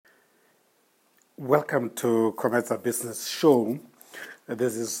Welcome to Cometa Business Show.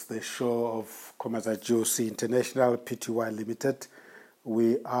 This is the show of Cometa GOC International Pty Limited.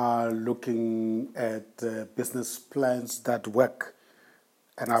 We are looking at business plans that work,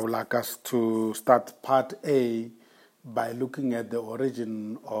 and I would like us to start part A by looking at the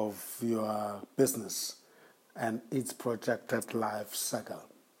origin of your business and its projected life cycle.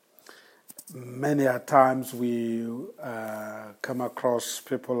 Many a times we come across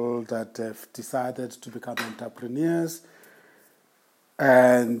people that have decided to become entrepreneurs,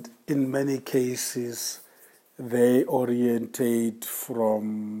 and in many cases they orientate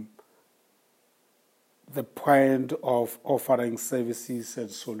from the point of offering services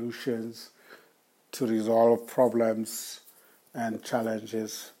and solutions to resolve problems and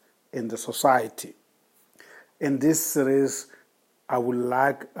challenges in the society. In this series, I would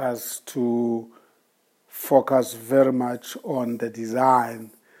like us to focus very much on the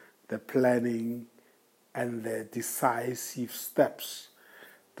design, the planning, and the decisive steps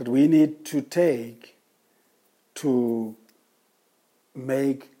that we need to take to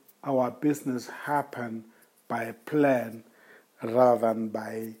make our business happen by a plan rather than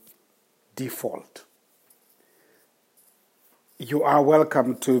by default. You are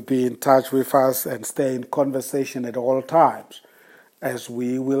welcome to be in touch with us and stay in conversation at all times, as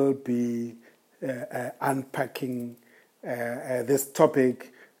we will be unpacking this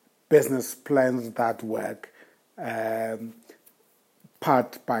topic, business plans that work,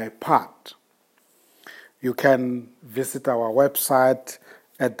 part by part. You can visit our website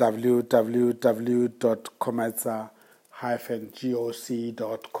at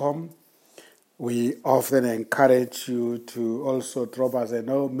www.cometa-goc.com. We often encourage you to also drop us a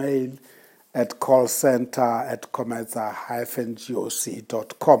mail at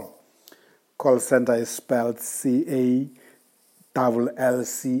callcenter@cometa-goc.com. Call center is spelled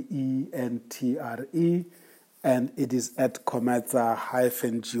CALLCENTRE, and it is at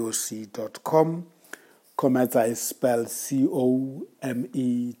cometa-goc.com. Cometa is spelled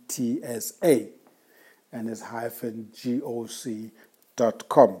COMETSA, and is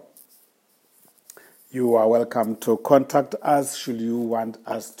 -goc.com. You are welcome to contact us should you want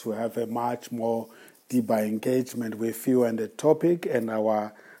us to have a much more deeper engagement with you and the topic. And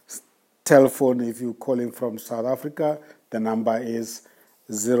our telephone, if you're calling from South Africa, the number is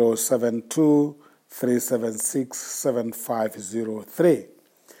 072-376-7503.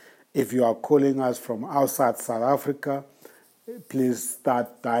 If you are calling us from outside South Africa, please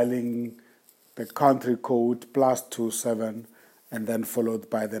start dialing the country code +27 and then followed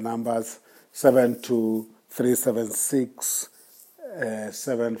by the numbers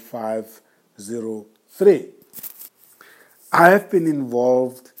 72-376-7503. I have been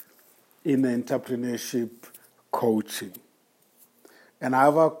involved in entrepreneurship coaching, and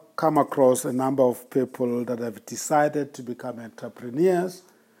I've come across a number of people that have decided to become entrepreneurs,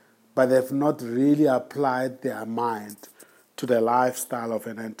 but they've not really applied their mind to the lifestyle of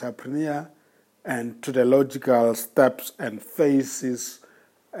an entrepreneur and to the logical steps and phases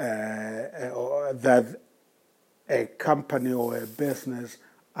that a company or a business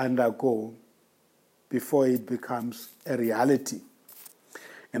undergo before it becomes a reality.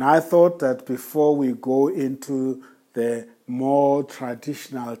 And I thought that before we go into the more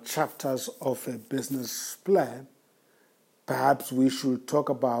traditional chapters of a business plan, perhaps we should talk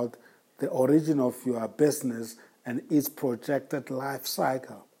about the origin of your business and its projected life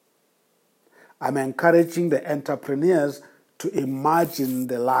cycle. I'm encouraging the entrepreneurs to imagine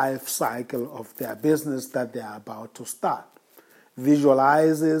the life cycle of their business that they are about to start.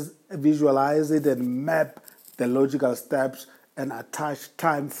 Visualize it and map the logical steps and attach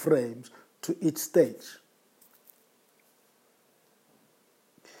time frames to each stage.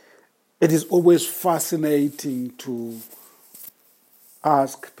 It is always fascinating to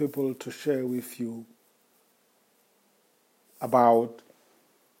ask people to share with you about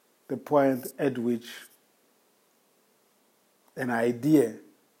the point at which an idea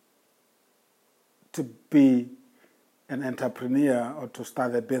to be an entrepreneur or to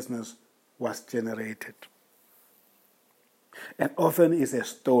start a business was generated. And often it's a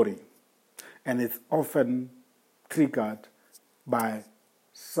story, and it's often triggered by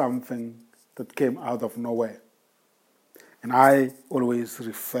something that came out of nowhere. And I always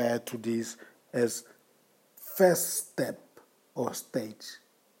refer to this as first step or stage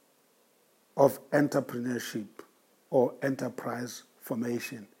of entrepreneurship or enterprise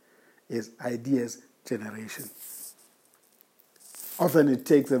formation is ideas generation. Often it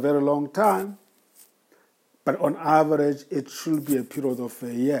takes a very long time, but on average it should be a period of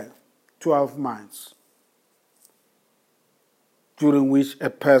a year, 12 months, during which a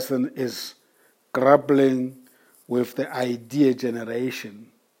person is grappling with the idea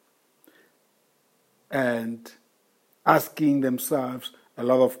generation and asking themselves a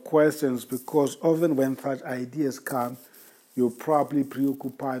lot of questions, because often when such ideas come, you're probably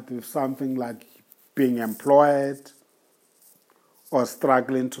preoccupied with something like being employed or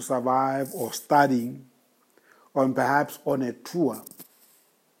struggling to survive or studying, or perhaps on a tour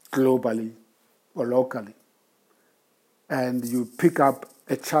globally or locally. And you pick up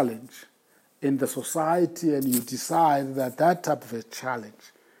a challenge in the society and you decide that that type of a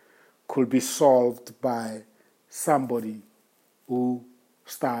challenge could be solved by somebody who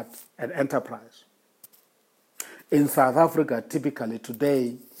starts an enterprise. In South Africa, typically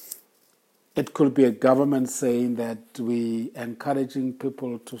today, it could be a government saying that we encouraging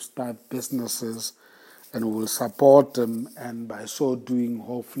people to start businesses and we will support them, and by so doing,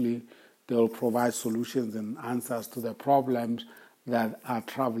 hopefully, they will provide solutions and answers to the problems that are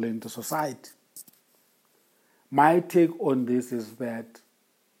troubling the society. My take on this is that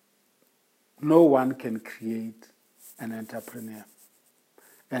no one can create an entrepreneur.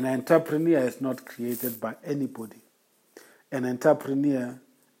 An entrepreneur is not created by anybody. An entrepreneur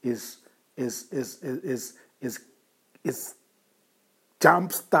is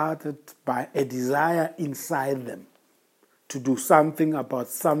jump-started by a desire inside them to do something about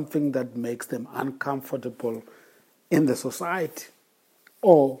something that makes them uncomfortable in the society,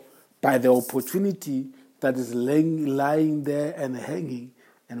 or by the opportunity that is lying there and hanging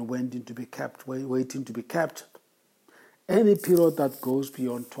and waiting to be captured. Any period that goes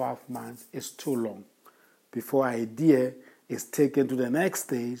beyond 12 months is too long before idea is taken to the next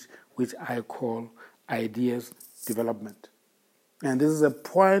stage, which I call ideas development. And this is a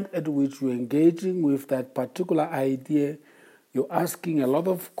point at which you're engaging with that particular idea. You're asking a lot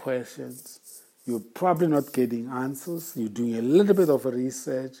of questions. You're probably not getting answers. You're doing a little bit of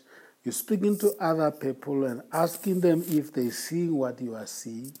research. You're speaking to other people and asking them if they see what you are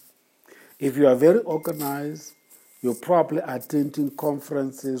seeing. If you are very organized, you're probably attending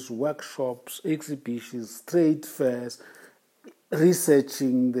conferences, workshops, exhibitions, trade fairs,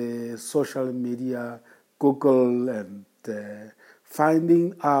 researching the social media, Google, and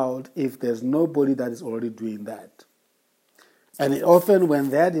finding out if there's nobody that is already doing that. And often when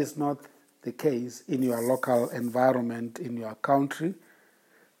that is not the case in your local environment, in your country,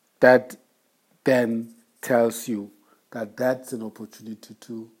 that then tells you that that's an opportunity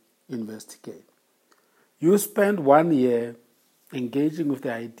to investigate. You spend 1 year engaging with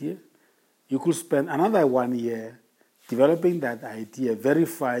the idea. You could spend another 1 year developing that idea,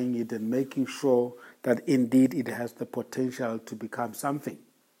 verifying it, and making sure that indeed it has the potential to become something.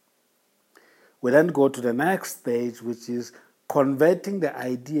 We then go to the next stage, which is converting the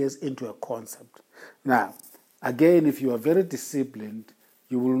ideas into a concept. Now, again, if you are very disciplined,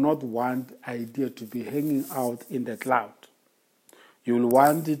 you will not want idea to be hanging out in the cloud. You will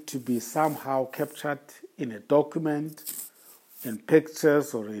want it to be somehow captured in a document, in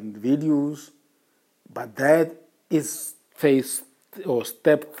pictures or in videos, but that is phase or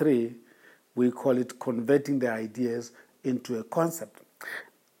step 3. We call it converting the ideas into a concept.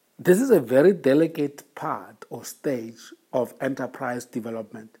 This is a very delicate part or stage of enterprise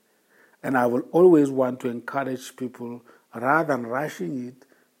development, and I will always want to encourage people, rather than rushing it,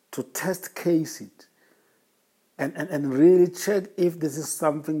 to test case it and really check if this is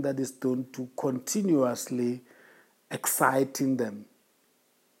something that is done to continuously exciting them,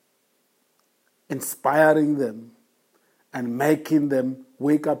 inspiring them, and making them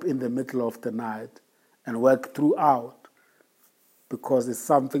wake up in the middle of the night and work throughout, because it's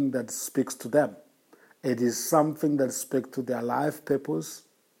something that speaks to them. It is something that speaks to their life purpose.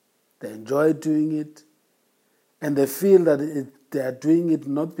 They enjoy doing it, and they feel that they are doing it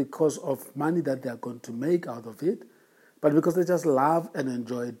not because of money that they are going to make out of it, but because they just love and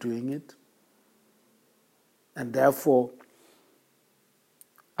enjoy doing it. And therefore,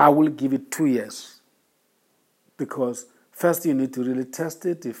 I will give it 2 years, because first you need to really test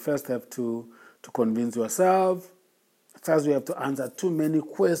it. You first have to convince yourself. First you have to answer too many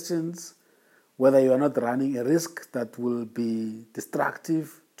questions, whether you are not running a risk that will be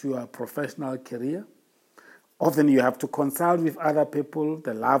destructive to your professional career. Often you have to consult with other people,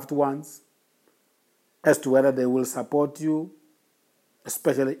 the loved ones, as to whether they will support you,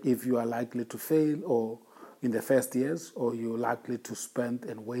 especially if you are likely to fail or in the first years, or you're likely to spend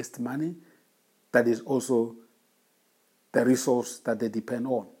and waste money. That is also the resource that they depend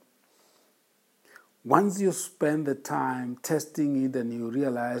on. Once you spend the time testing it and you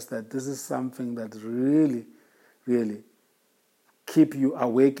realize that this is something that really, really keep you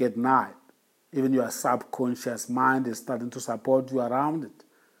awake at night, even your subconscious mind is starting to support you around it,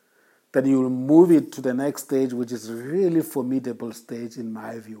 then you will move it to the next stage, which is really formidable stage in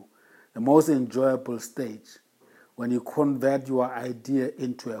my view, the most enjoyable stage, when you convert your idea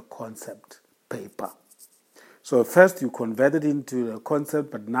into a concept paper. So first you convert it into a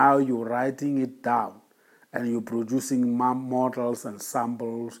concept, but now you're writing it down and you're producing models and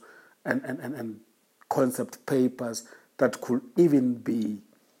samples and concept papers that could even be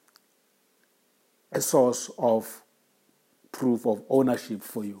a source of proof of ownership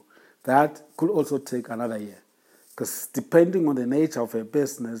for you. That could also take another year, because depending on the nature of a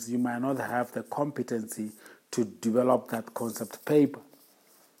business, you might not have the competency to develop that concept paper,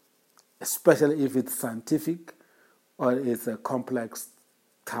 especially if it's scientific or it's a complex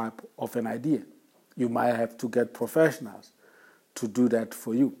type of an idea. You might have to get professionals to do that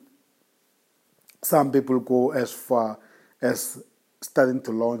for you. Some people go as far as starting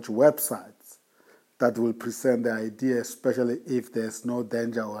to launch websites that will present the idea, especially if there's no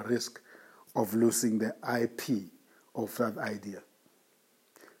danger or risk of losing the IP of that idea.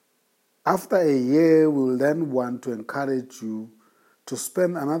 After a year, we will then want to encourage you to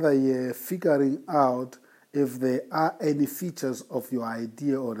spend another year figuring out if there are any features of your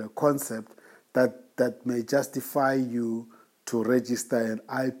idea or the concept that may justify you to register an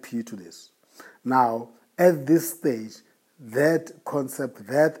IP to this. Now, at this stage, that concept,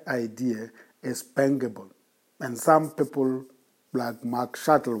 that idea is bankable. And some people, like Mark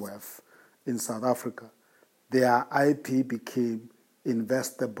Shuttleworth in South Africa, their IP became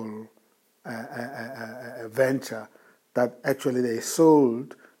investable venture that actually they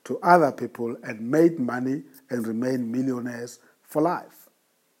sold to other people and made money and remained millionaires for life.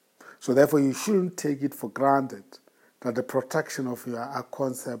 So therefore, you shouldn't take it for granted that the protection of your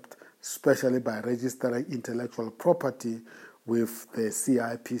concept, especially by registering intellectual property with the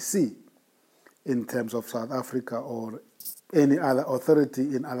CIPC in terms of South Africa or any other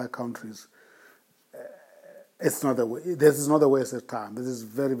authority in other countries, it's not a way. This is not a waste of time. This is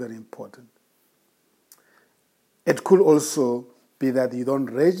very, very important. It could also be that you don't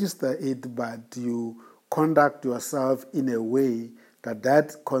register it, but you conduct yourself in a way that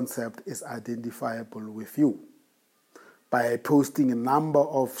that concept is identifiable with you, by posting a number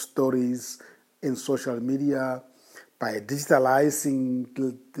of stories in social media, by digitalizing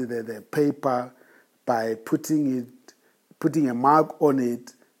the paper, by putting a mark on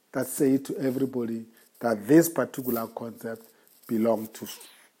it that says to everybody that this particular concept belongs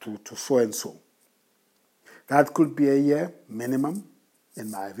to so-and-so. That could be a year minimum,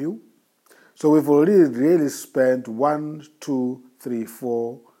 in my view. So we've already really spent 1, 2, 3,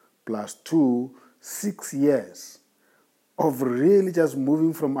 4 plus 2, 6 years of really just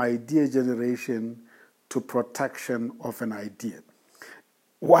moving from idea generation to protection of an idea.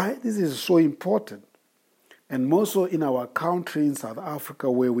 Why this is so important, and more so in our country, in South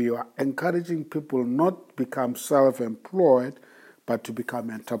Africa, where we are encouraging people not to become self-employed, but to become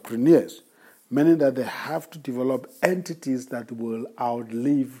entrepreneurs, meaning that they have to develop entities that will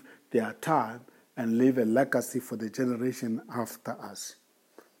outlive their time and leave a legacy for the generation after us.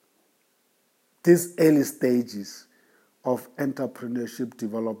 These early stages of entrepreneurship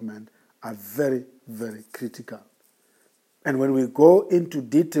development are very, very critical. And when we go into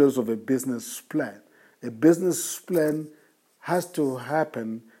details of a business plan has to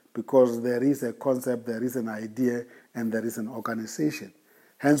happen because there is a concept, there is an idea, and there is an organization.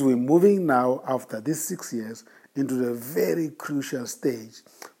 Hence, we're moving now, after these 6 years, into the very crucial stage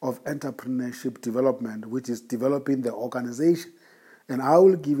of entrepreneurship development, which is developing the organization. And I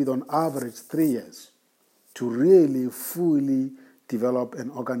will give it on average 3 years to really fully develop an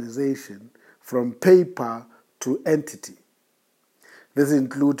organization from paper to entity. This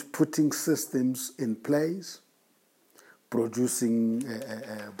includes putting systems in place, producing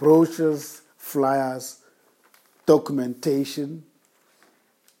brochures, flyers, documentation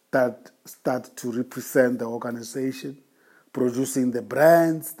that start to represent the organization, producing the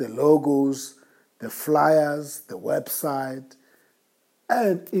brands, the logos, the flyers, the website,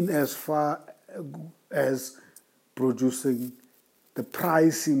 and in as far as producing the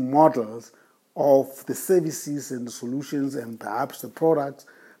pricing models of the services and the solutions and perhaps the products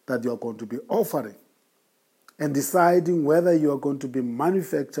that you are going to be offering, and deciding whether you are going to be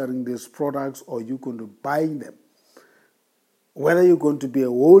manufacturing these products or you're going to be buying them, whether you're going to be a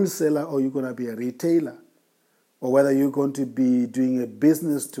wholesaler or you're going to be a retailer, or whether you're going to be doing a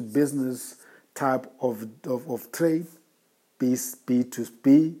business-to-business type of trade,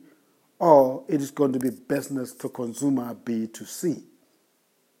 B2B, or it is going to be business-to-consumer, B2C.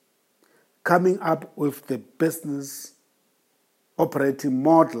 Coming up with the business operating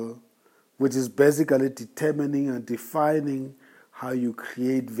model, which is basically determining and defining how you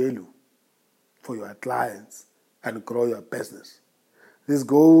create value for your clients and grow your business. This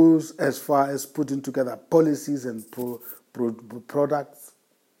goes as far as putting together policies and products,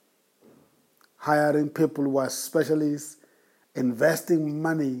 hiring people who are specialists, investing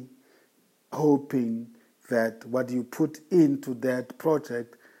money, hoping that what you put into that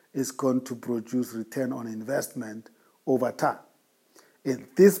project is going to produce return on investment over time.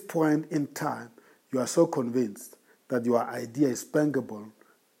 At this point in time, you are so convinced that your idea is bankable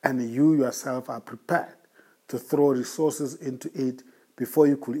and you yourself are prepared to throw resources into it before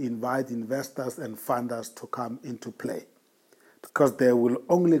you could invite investors and funders to come into play. Because they will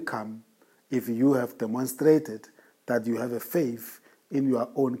only come if you have demonstrated that you have a faith in your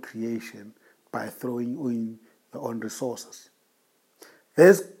own creation by throwing in your own resources.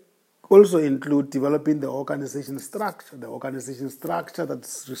 This also include developing the organization structure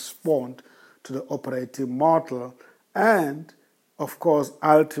that responds to the operating model and, of course,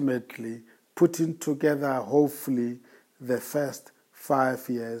 ultimately putting together, hopefully, the first 5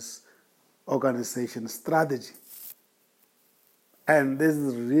 years organization strategy. And this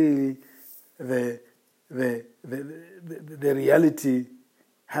is really the reality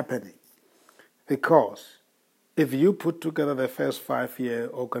happening. Because if you put together the first 5-year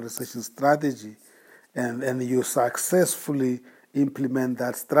organization strategy and you successfully implement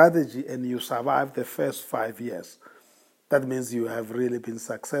that strategy and you survive the first 5 years, that means you have really been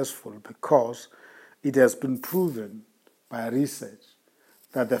successful, because it has been proven by research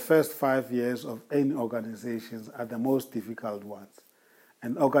that the first 5 years of any organizations are the most difficult ones.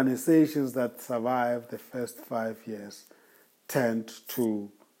 And organizations that survive the first 5 years tend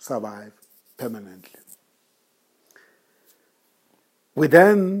to survive permanently. We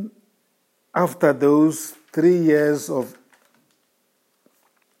then, after those 3 years of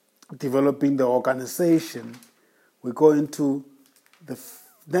developing the organization, we go into the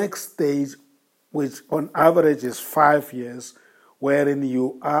next stage, which on average is 5 years, wherein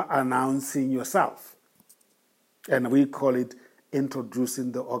you are announcing yourself. And we call it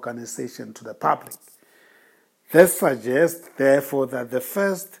introducing the organization to the public. This suggests, therefore, that the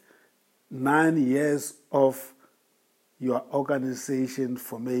first 9 years of your organization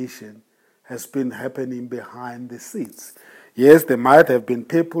formation has been happening behind the scenes. Yes, there might have been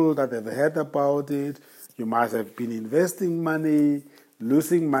people that have heard about it. You might have been investing money,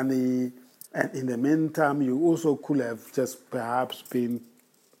 losing money, and in the meantime, you also could have just perhaps been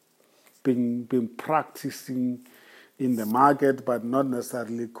practicing in the market, but not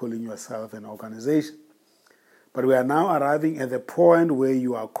necessarily calling yourself an organization. But we are now arriving at the point where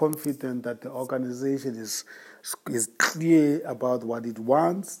you are confident that the organization is clear about what it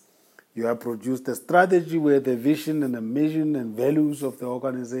wants. You have produced a strategy where the vision and the mission and values of the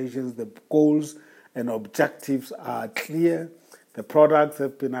organizations, the goals and objectives are clear. The products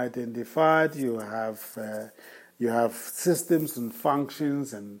have been identified. You have systems and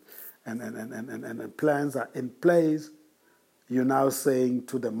functions and plans are in place. You're now saying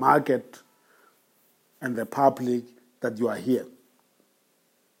to the market and the public that you are here.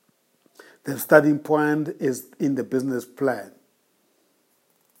 The starting point is in the business plan,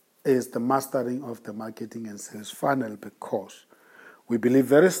 is the mastering of the marketing and sales funnel, because we believe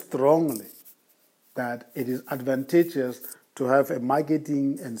very strongly that it is advantageous to have a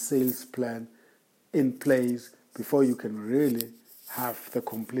marketing and sales plan in place before you can really have the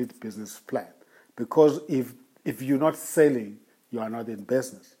complete business plan. Because if you're not selling, you are not in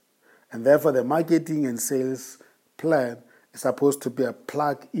business. And therefore, the marketing and sales plan is supposed to be a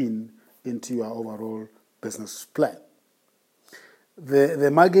plug-in into your overall business plan. The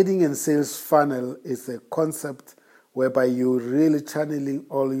marketing and sales funnel is a concept whereby you're really channeling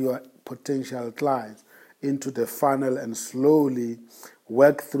all your potential clients into the funnel and slowly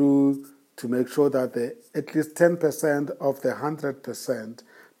work through to make sure that at least 10% of the 100%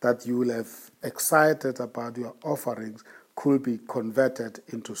 that you will have excited about your offerings could be converted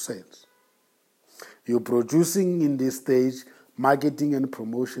into sales. You're producing in this stage marketing and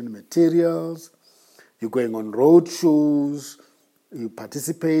promotion materials. You're going on road shows. You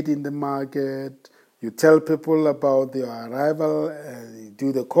participate in the market. You tell people about your arrival. And you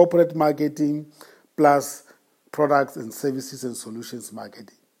do the corporate marketing plus products and services and solutions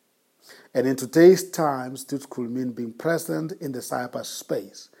marketing. And in today's times, this could mean being present in the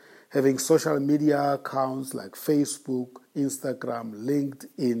cyberspace, having social media accounts like Facebook, Instagram,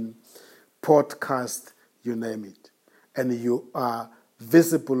 LinkedIn, podcast, you name it. And you are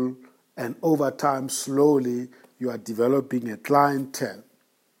visible, and over time, slowly, you are developing a clientele.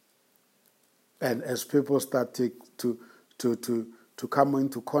 And as people start to come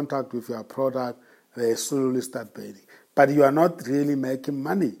into contact with your product, they slowly start paying. But you are not really making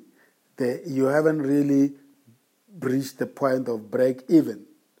money. you haven't really reached the point of break even,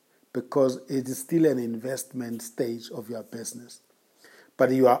 because it is still an investment stage of your business.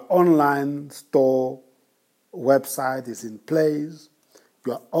 But your online store website is in place,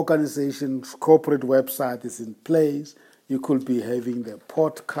 your organization's corporate website is in place, you could be having the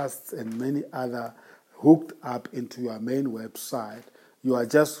podcasts and many other hooked up into your main website. You are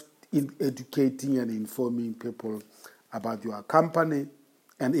just educating and informing people about your company,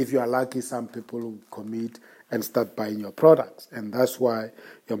 and if you are lucky, some people will commit and start buying your products. And that's why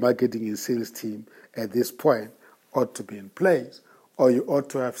your marketing and sales team at this point ought to be in place, or you ought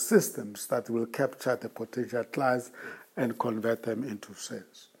to have systems that will capture the potential clients and convert them into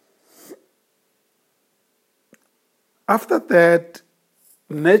sales. After that,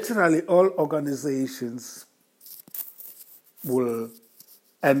 naturally, all organizations will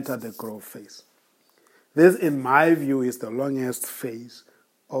enter the growth phase. This, in my view, is the longest phase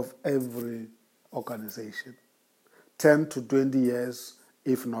of every organization, 10 to 20 years,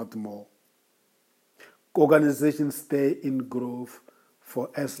 if not more. Organizations stay in growth for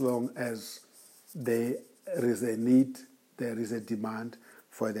as long as there is a need, there is a demand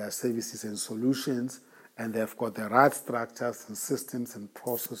for their services and solutions, and they've got the right structures and systems and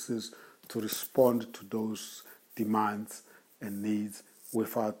processes to respond to those demands and needs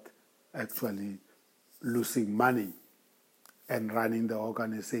without actually losing money and running the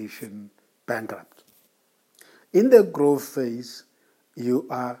organization bankrupt. In the growth phase, you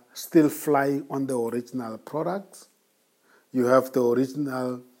are still flying on the original products. You have the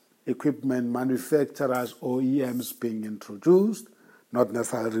original equipment manufacturers, OEMs, being introduced, not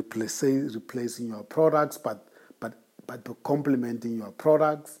necessarily replacing your products, but complementing your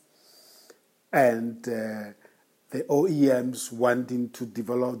products. And the OEMs wanting to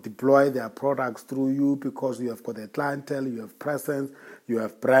deploy their products through you because you have got a clientele, you have presence, you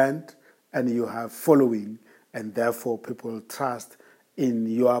have brand, and you have following, and therefore people trust in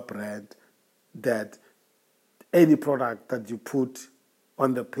your brand that any product that you put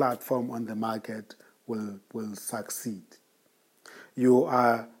on the platform, on the market, will succeed. You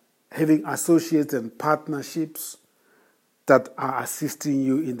are having associates and partnerships that are assisting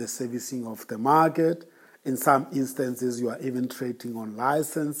you in the servicing of the market. In some instances, you are even trading on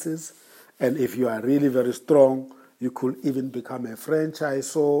licenses. And if you are really very strong, you could even become a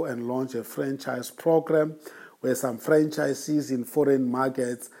franchisor and launch a franchise program where some franchisees in foreign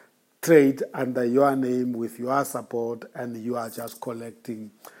markets trade under your name with your support, and you are just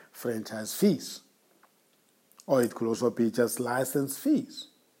collecting franchise fees. Or it could also be just license fees.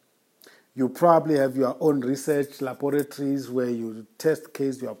 You probably have your own research laboratories where you test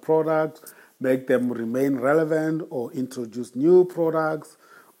case your products, make them remain relevant, or introduce new products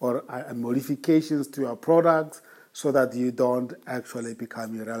or modifications to your products so that you don't actually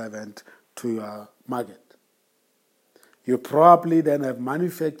become irrelevant to your market. You probably then have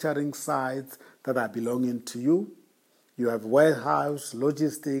manufacturing sites that are belonging to you. You have warehouse,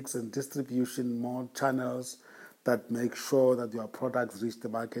 logistics, and distribution more channels that make sure that your products reach the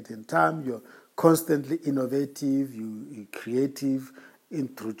market in time. You're constantly innovative, you're creative,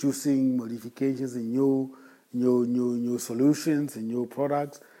 introducing modifications and new solutions and new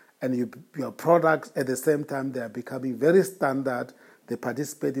products. And your products, at the same time, they are becoming very standard. They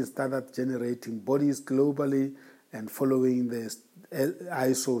participate in standard generating bodies globally and following the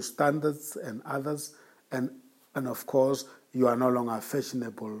ISO standards and others. And of course, you are no longer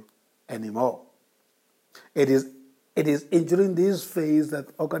fashionable anymore. It is during this phase that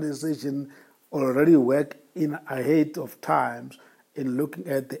organizations already work in ahead of times in looking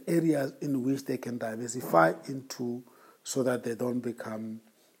at the areas in which they can diversify into so that they don't become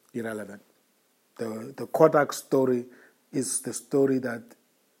irrelevant. The Kodak story is the story that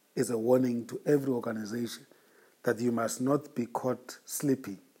is a warning to every organization that you must not be caught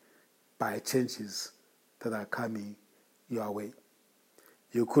sleeping by changes that are coming your way.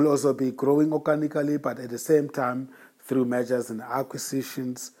 You could also be growing organically, but at the same time through mergers and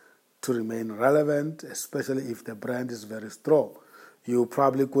acquisitions to remain relevant, especially if the brand is very strong. You're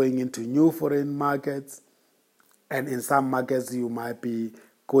probably going into new foreign markets, and in some markets you might be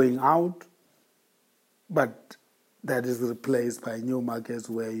going out, but that is replaced by new markets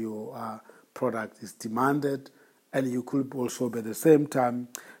where your product is demanded, and you could also at the same time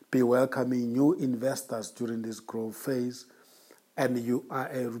be welcoming new investors during this growth phase, and you are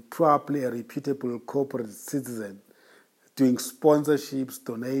probably a reputable corporate citizen doing sponsorships,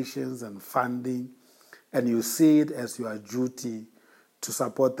 donations, and funding, and you see it as your duty to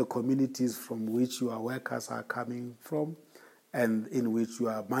support the communities from which your workers are coming from and in which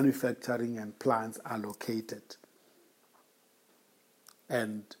your manufacturing and plants are located.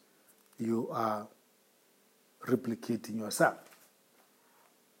 And you are replicating yourself.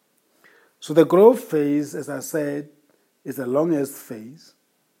 So the growth phase, as I said, is the longest phase,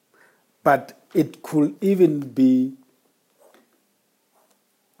 but it could even be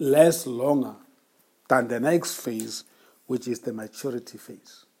less longer than the next phase, which is the maturity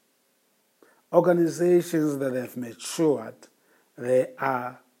phase. Organizations that have matured, they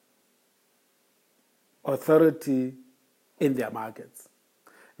are authority in their markets.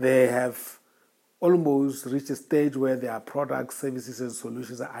 They have almost reached a stage where their products, services, and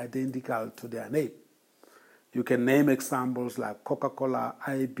solutions are identical to their name. You can name examples like Coca-Cola,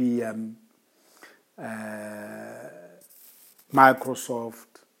 IBM, Microsoft,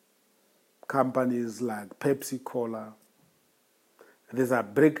 companies like Pepsi-Cola. These are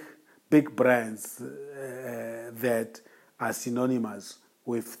big brands that are synonymous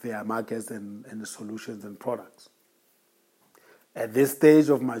with their markets and solutions and products. At this stage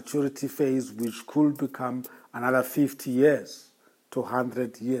of maturity phase, which could become another 50 years to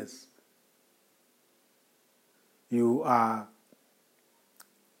 100 years, you are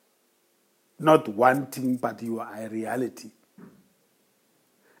not wanting, but you are a reality.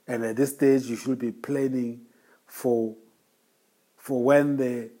 And at this stage, you should be planning for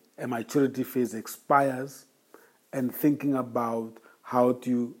when a maturity phase expires and thinking about how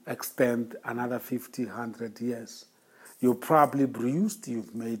to extend another 50, 100 years. You're probably bruised,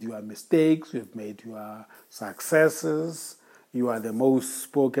 you've made your mistakes, you've made your successes, you are the most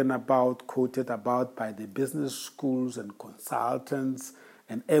spoken about, quoted about by the business schools and consultants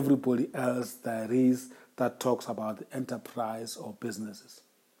and everybody else there is that talks about enterprise or businesses.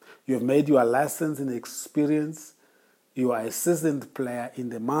 You have made your lessons and experience, you are a seasoned player in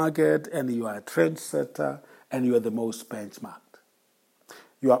the market, and you are a trendsetter, and you are the most benchmarked.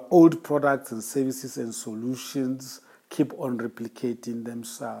 Your old products and services and solutions keep on replicating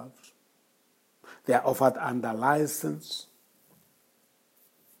themselves. They are offered under license.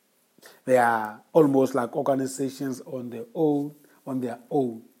 They are almost like organizations on their own.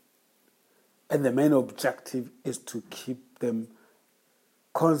 And the main objective is to keep them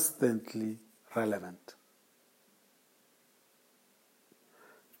constantly relevant.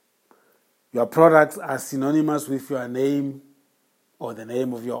 Your products are synonymous with your name or the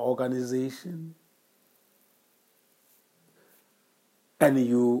name of your organization. And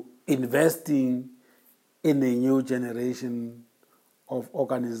you investing in a new generation of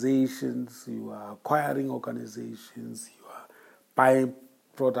organizations, you are acquiring organizations, you are buying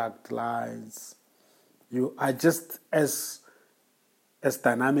product lines, you are just as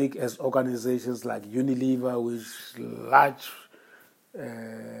dynamic as organizations like Unilever, which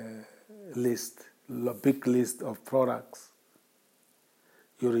big list of products.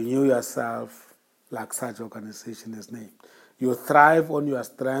 You renew yourself like such organization is named. You thrive on your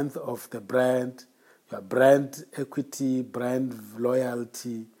strength of the brand, your brand equity, brand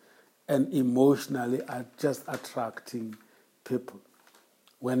loyalty, and emotionally are just attracting people.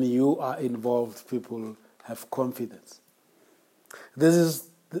 When you are involved, people have confidence.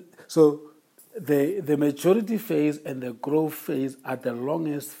 So the maturity phase and the growth phase are the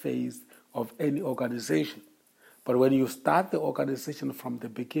longest phase of any organization. But when you start the organization from the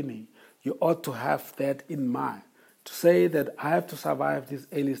beginning, you ought to have that in mind. To say that I have to survive these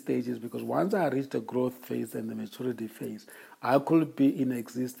early stages because once I reach the growth phase and the maturity phase, I could be in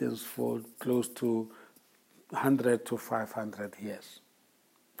existence for close to 100 to 500 years.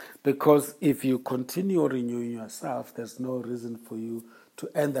 Because if you continue renewing yourself, there's no reason for you to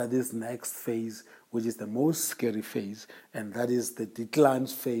enter this next phase, which is the most scary phase, and that is the decline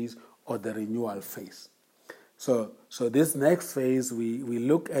phase or the renewal phase. So this next phase, we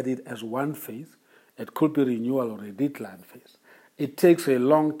look at it as one phase. It could be renewal or a decline phase. It takes a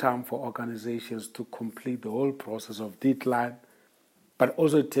long time for organizations to complete the whole process of decline, but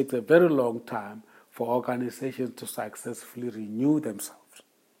also it takes a very long time for organizations to successfully renew themselves.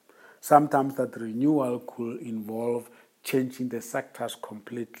 Sometimes that renewal could involve changing the sectors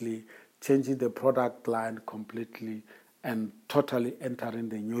completely, changing the product line completely, and totally entering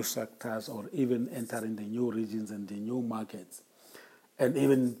the new sectors or even entering the new regions and the new markets. And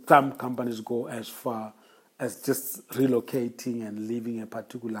even some companies go as far as just relocating and leaving a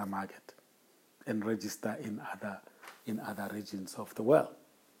particular market and register in other regions of the world.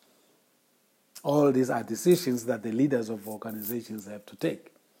 All these are decisions that the leaders of organizations have to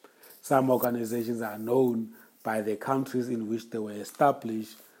take. Some organizations are known by the countries in which they were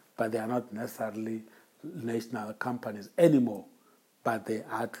established, but they are not necessarily national companies anymore, but they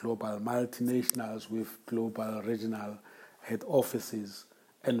are global multinationals with global regional head offices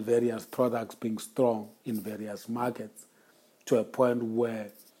and various products being strong in various markets to a point where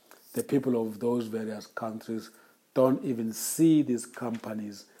the people of those various countries don't even see these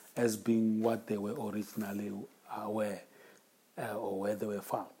companies as being what they were originally aware or where they were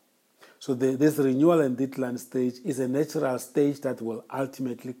found. So this renewal and decline stage is a natural stage that will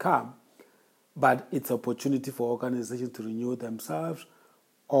ultimately come, but it's opportunity for organizations to renew themselves,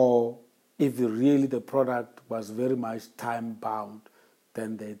 or if really the product was very much time-bound,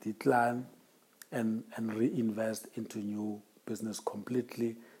 then they decline and reinvest into new business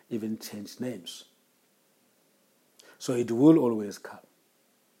completely, even change names. So it will always come.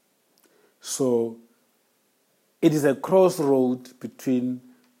 So it is a crossroad between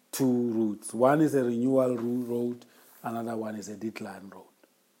two routes. One is a renewal road, another one is a decline road.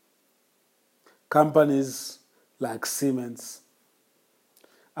 Companies like Siemens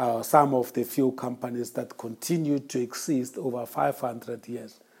are some of the few companies that continue to exist over 500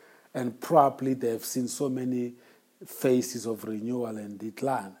 years, and probably they've seen so many phases of renewal and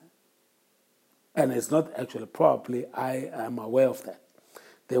decline. And it's not actually probably, I am aware of that.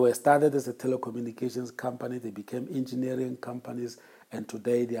 They were started as a telecommunications company, they became engineering companies, and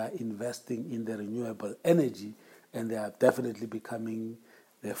today they are investing in the renewable energy, and they are definitely becoming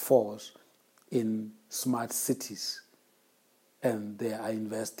the force in smart cities. And they are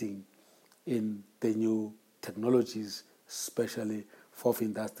investing in the new technologies, especially fourth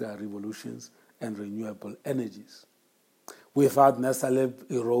industrial revolutions and renewable energies, without necessarily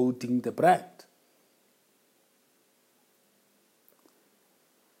eroding the brand.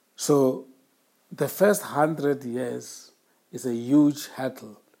 So the first 100 years is a huge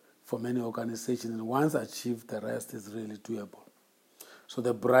hurdle for many organizations, and once achieved, the rest is really doable. So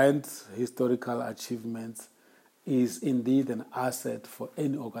the brand's historical achievements is indeed an asset for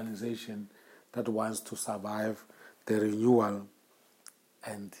any organization that wants to survive the renewal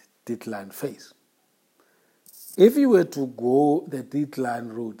and decline phase. If you were to go the decline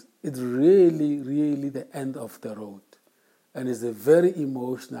route, it's really the end of the road. And it's a very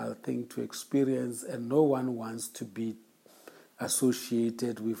emotional thing to experience, and no one wants to be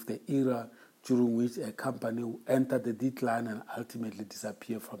associated with the era during which a company entered the decline and ultimately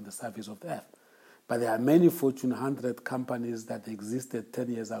disappear from the surface of the earth. But there are many Fortune 100 companies that existed 10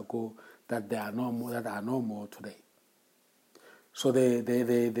 years ago that are no more today. So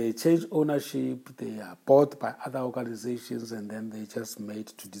they change ownership, they are bought by other organizations, and then they just made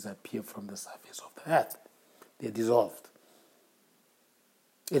to disappear from the surface of the earth. They dissolved.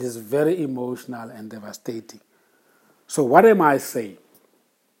 It is very emotional and devastating. So what am I saying?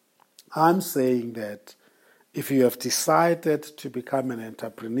 I'm saying that if you have decided to become an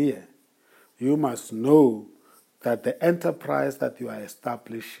entrepreneur, you must know that the enterprise that you are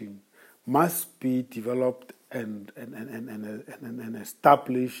establishing must be developed and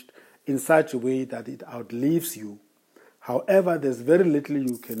established in such a way that it outlives you. However, there's very little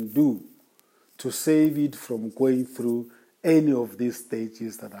you can do to save it from going through any of these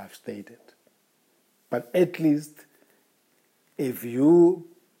stages that I've stated. But at least if you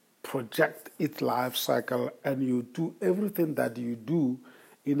project its life cycle and you do everything that you do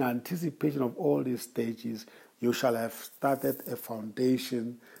in anticipation of all these stages, you shall have started a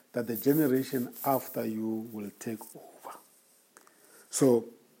foundation that the generation after you will take over. So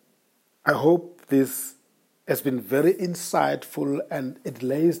I hope this has been very insightful, and it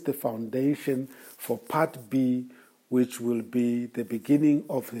lays the foundation for part B, which will be the beginning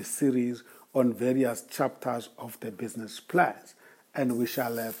of the series on various chapters of the business plans. And we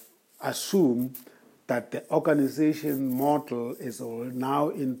shall have assume that the organization model is all now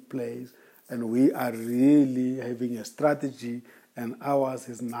in place, and we are really having a strategy, and ours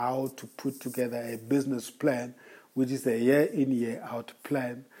is now to put together a business plan, which is a year-in, year-out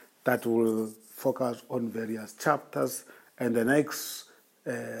plan that will focus on various chapters. And the next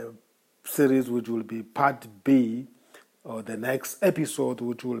series, which will be part B, or the next episode,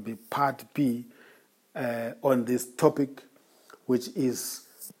 which will be part B on this topic, which is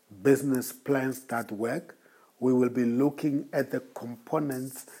business plans that work, we will be looking at the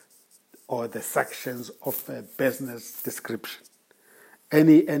components or the sections of a business description.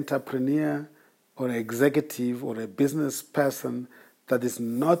 Any entrepreneur or executive or a business person that is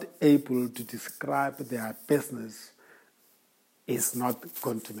not able to describe their business is not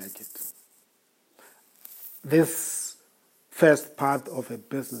going to make it. This first part of a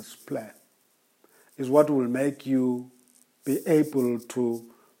business plan is what will make you be able to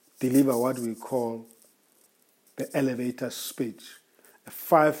deliver what we call the elevator speech, a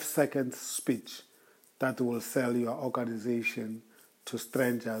 5-second speech that will sell your organization to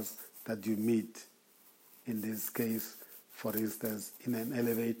strangers that you meet, in this case, for instance, in an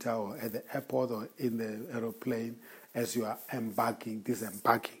elevator or at the airport or in the aeroplane as you are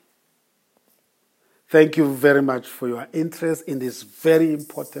disembarking. Thank you very much for your interest in this very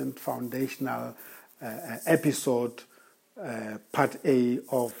important foundational episode, part A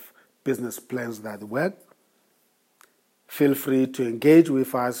of Business Plans That Work. Feel free to engage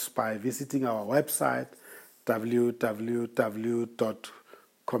with us by visiting our website,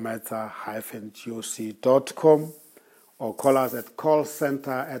 www.cometa-goc.com, or call us at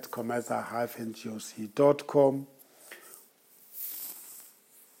callcenter@cometa-goc.com.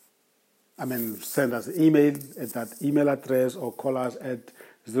 Send us an email at that email address, or call us at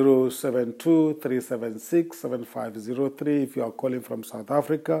 072-376-7503 if you are calling from South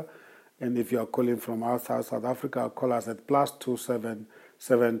Africa. And if you are calling from outside South Africa, call us at +27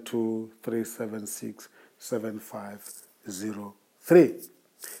 72-376 7503.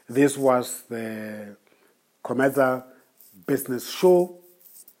 This was the Cometa Business Show,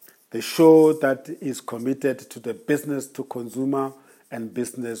 the show that is committed to the business to consumer and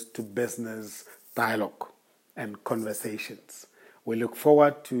business to business dialogue and conversations. We look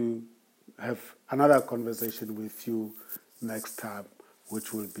forward to have another conversation with you next time,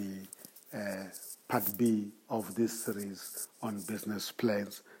 which will be part B of this series on business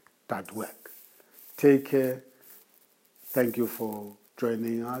plans that work. Take care. Thank you for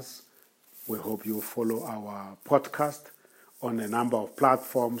joining us. We hope you follow our podcast on a number of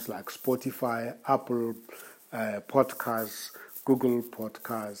platforms like Spotify, Apple Podcasts, Google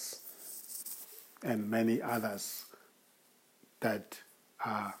Podcasts, and many others that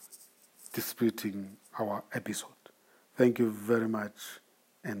are distributing our episode. Thank you very much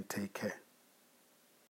and take care.